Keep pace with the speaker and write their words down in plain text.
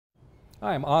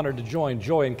I am honored to join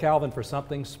Joy and Calvin for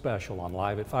something special on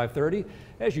Live at 5:30.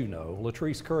 As you know,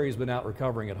 LaTrice Currie has been out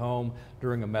recovering at home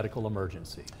during a medical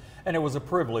emergency. And it was a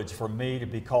privilege for me to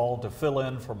be called to fill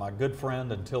in for my good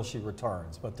friend until she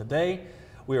returns. But today,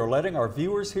 we are letting our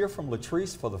viewers hear from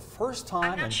LaTrice for the first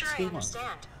time in 2 months.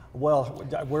 Well,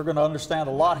 we're going to understand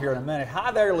a lot here in a minute.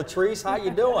 Hi there, LaTrice. How you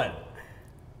doing?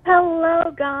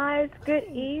 Hello, guys. Good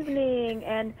evening.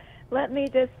 And let me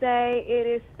just say, it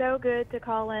is so good to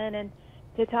call in and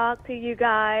to talk to you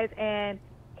guys. And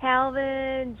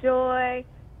Calvin, Joy,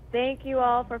 thank you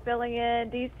all for filling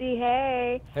in. DC,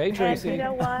 hey. Hey, Tracy. And you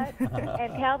know what?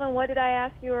 And Calvin, what did I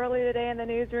ask you earlier today in the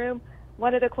newsroom?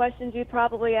 One of the questions you'd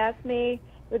probably ask me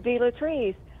would be,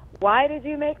 LaTrice, why did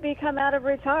you make me come out of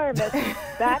retirement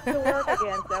back to work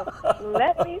again? So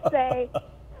let me say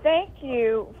thank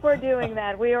you for doing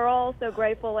that. We are all so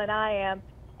grateful, and I am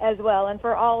as well. And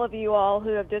for all of you all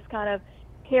who have just kind of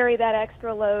carried that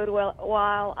extra load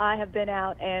while I have been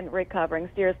out and recovering.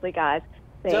 Seriously, guys,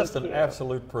 thank you. Just an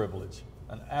absolute privilege.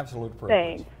 An absolute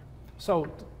privilege. Thanks. So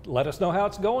let us know how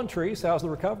it's going, Treese. How's the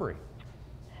recovery?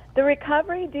 The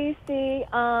recovery, DC,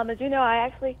 as you know, I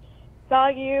actually saw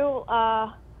you,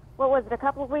 what was it, a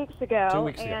couple of weeks ago? 2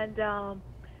 weeks ago. And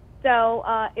so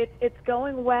it's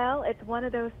going well. It's one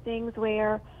of those things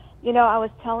where, you know, I was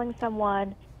telling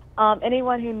someone,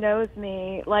 anyone who knows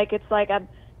me, like it's like I'm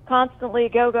constantly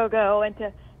go, go, go, and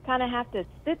to kind of have to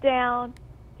sit down,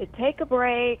 to take a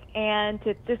break, and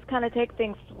to just kind of take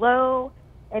things slow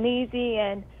and easy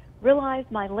and realize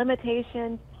my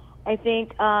limitations. I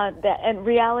think that, and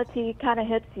reality kind of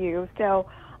hits you. So,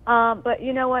 but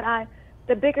you know what,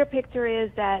 the bigger picture is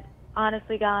that,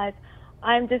 honestly, guys,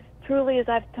 I'm just truly, as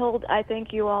I've told, I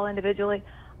thank you all individually,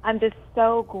 I'm just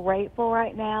so grateful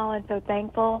right now and so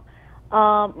thankful.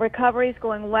 Recovery's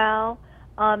going well.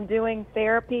 Doing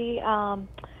therapy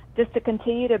just to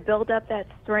continue to build up that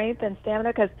strength and stamina,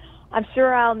 because I'm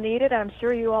sure I'll need it. I'm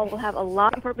sure you all will have a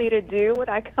lot for me to do when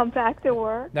I come back to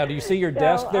work. Now, do you see your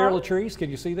desk there, LaTrice?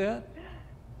 Can you see that?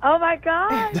 Oh, my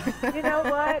God. You know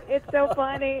what? It's so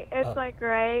funny. It's like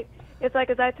great. It's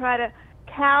like as I try to,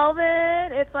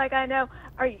 Calvin, it's like I know,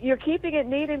 you're keeping it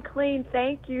neat and clean.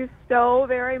 Thank you so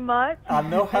very much. I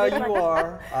know how you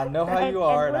are. I know how you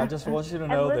are, and I just want you to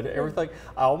know that everything,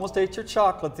 I almost ate your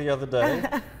chocolate the other day.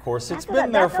 Of course, it's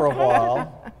been there for a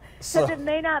while. Because it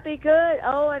may not be good.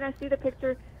 Oh, and I see the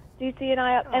picture, DC and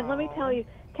I, and let me tell you,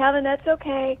 Calvin, that's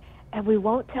okay, and we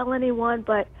won't tell anyone,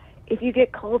 but if you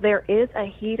get cold, there is a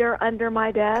heater under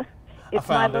my desk. It's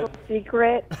my little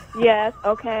secret. Yes,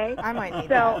 okay. I might need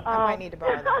that. I might need to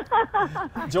borrow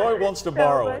that. Joy wants to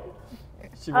borrow it.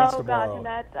 She wants to borrow it. And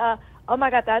that's, oh my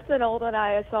God, that's an old one.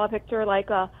 I saw a picture like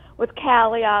with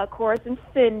Callie, of course, and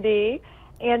Cindy.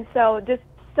 And so just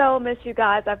so miss you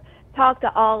guys. I've talked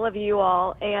to all of you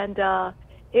all, and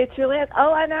it truly is.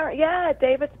 Oh, I know, yeah,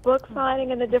 David's book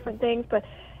signing and the different things. But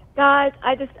guys,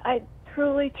 I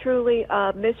truly, truly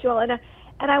miss you all. And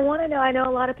I want to know, I know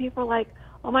a lot of people are like,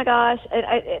 oh my gosh,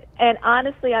 and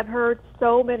honestly, I've heard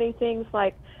so many things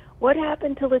like, what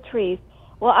happened to LaTrice?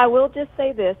 Well, I will just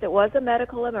say this, it was a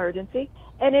medical emergency,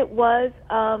 and it was,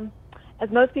 as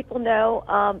most people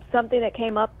know, something that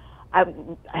came up. I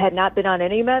had not been on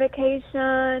any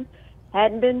medication,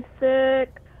 hadn't been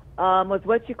sick, was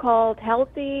what you called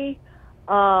healthy,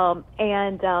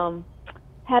 and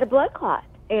had a blood clot.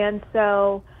 And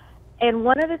so, and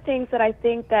one of the things that I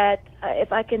think that,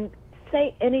 if I can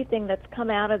say anything that's come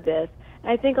out of this,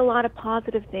 and I think a lot of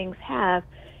positive things have,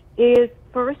 is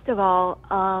first of all,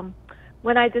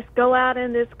 when I just go out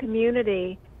in this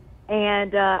community,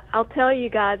 and I'll tell you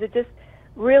guys, it just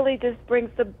really just brings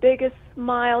the biggest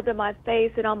smile to my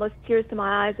face and almost tears to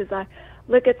my eyes as I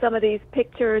look at some of these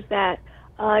pictures that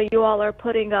you all are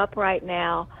putting up right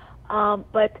now.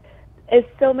 But as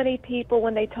so many people,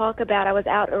 when they talk about, I was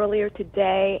out earlier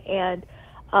today and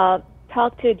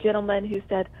talked to a gentleman who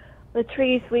said,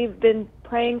 LaTrice, we've been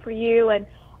praying for you, and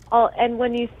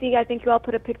when you see, I think you all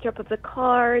put a picture up of the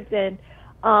cards and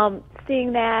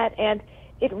seeing that, and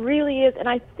it really is, and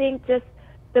I think just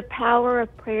the power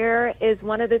of prayer is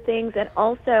one of the things, and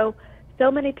also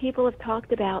so many people have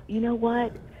talked about, you know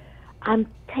what, I'm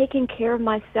taking care of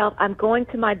myself, I'm going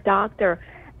to my doctor,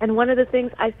 and one of the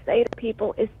things I say to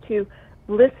people is to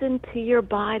listen to your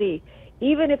body.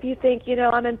 Even if you think, you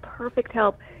know, I'm in perfect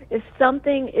health, if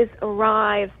something is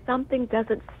awry, if something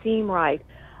doesn't seem right,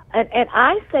 and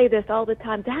I say this all the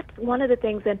time, that's one of the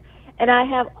things, and I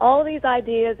have all these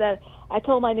ideas that I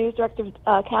told my news director,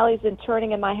 Callie's been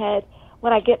churning in my head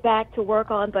when I get back to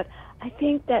work on, but I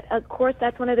think that, of course,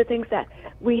 that's one of the things that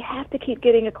we have to keep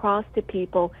getting across to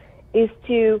people, is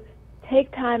to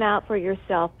take time out for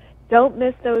yourself, don't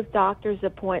miss those doctor's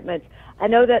appointments. I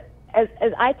know that as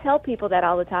I tell people that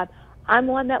all the time, I'm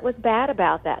one that was bad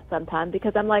about that sometimes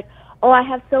because I'm like, oh, I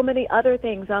have so many other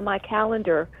things on my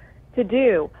calendar to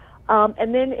do.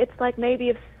 And then it's like maybe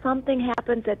if something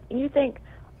happens that you think,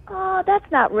 oh, that's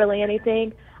not really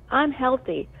anything, I'm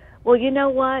healthy. Well, you know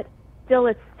what? Still,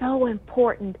 it's so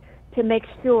important to make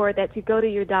sure that you go to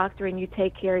your doctor and you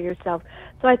take care of yourself.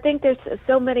 So I think there's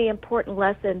so many important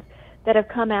lessons that have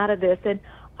come out of this. And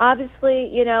obviously,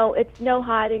 you know, it's no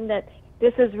hiding that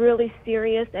this is really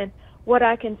serious. And what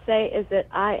I can say is that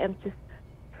I am just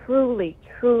truly,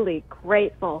 truly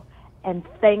grateful and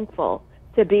thankful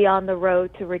to be on the road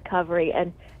to recovery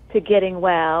and to getting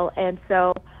well. And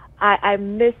so I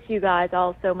miss you guys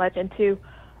all so much. And to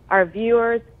our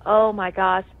viewers, oh my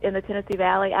gosh, in the Tennessee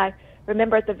Valley, I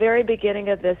remember at the very beginning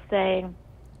of this saying,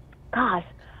 gosh,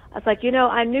 I was like, you know,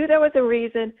 I knew there was a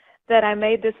reason that I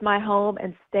made this my home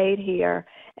and stayed here.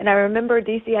 And I remember,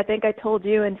 DC, I think I told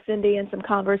you and Cindy in some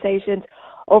conversations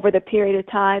over the period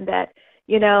of time that,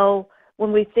 you know,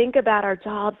 when we think about our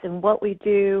jobs and what we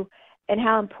do and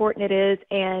how important it is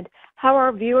and how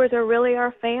our viewers are really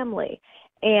our family.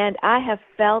 And I have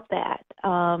felt that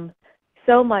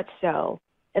so much so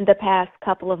in the past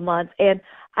couple of months. And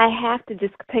I have to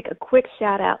just take a quick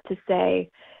shout out to say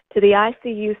to the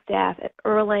ICU staff at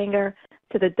Erlanger,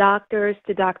 to the doctors,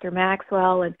 to Dr.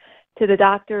 Maxwell, and to the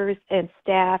doctors and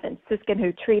staff and Siskin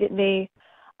who treated me.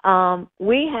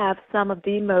 We have some of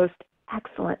the most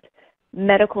excellent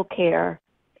medical care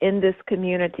in this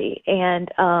community. And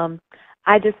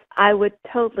I would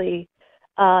totally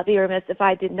be remiss if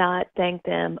I did not thank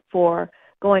them for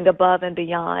going above and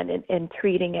beyond in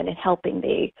treating and in helping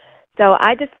me. So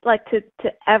I just like to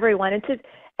everyone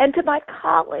and to my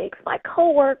colleagues, my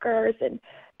coworkers, and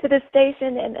to the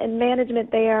station and management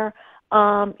there,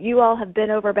 you all have been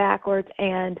over backwards.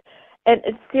 And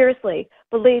seriously,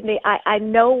 believe me, I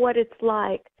know what it's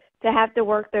like to have to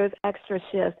work those extra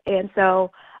shifts. And so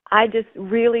I just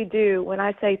really do, when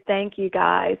I say thank you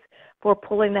guys for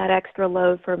pulling that extra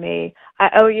load for me, I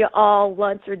owe you all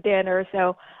lunch or dinner.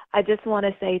 So I just want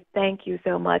to say thank you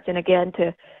so much. And again,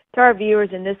 to our viewers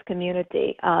in this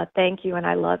community, thank you and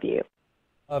I love you.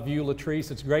 Love you,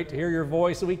 LaTrice. It's great to hear your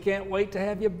voice, and we can't wait to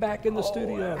have you back in the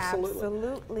studio.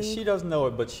 Absolutely. She doesn't know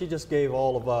it, but she just gave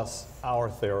all of us our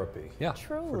therapy. Yeah.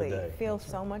 Truly. Feel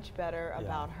so much better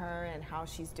about her and how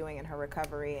she's doing in her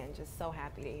recovery, and just so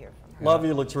happy to hear from her. Love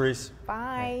you, LaTrice.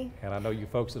 Bye. And I know you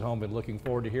folks at home have been looking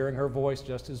forward to hearing her voice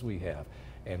just as we have.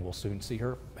 And we'll soon see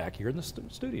her back here in the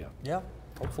studio. Yeah,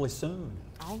 hopefully soon.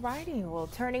 All righty. Well,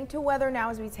 turning to weather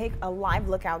now as we take a live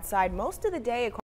look outside. Most of the day,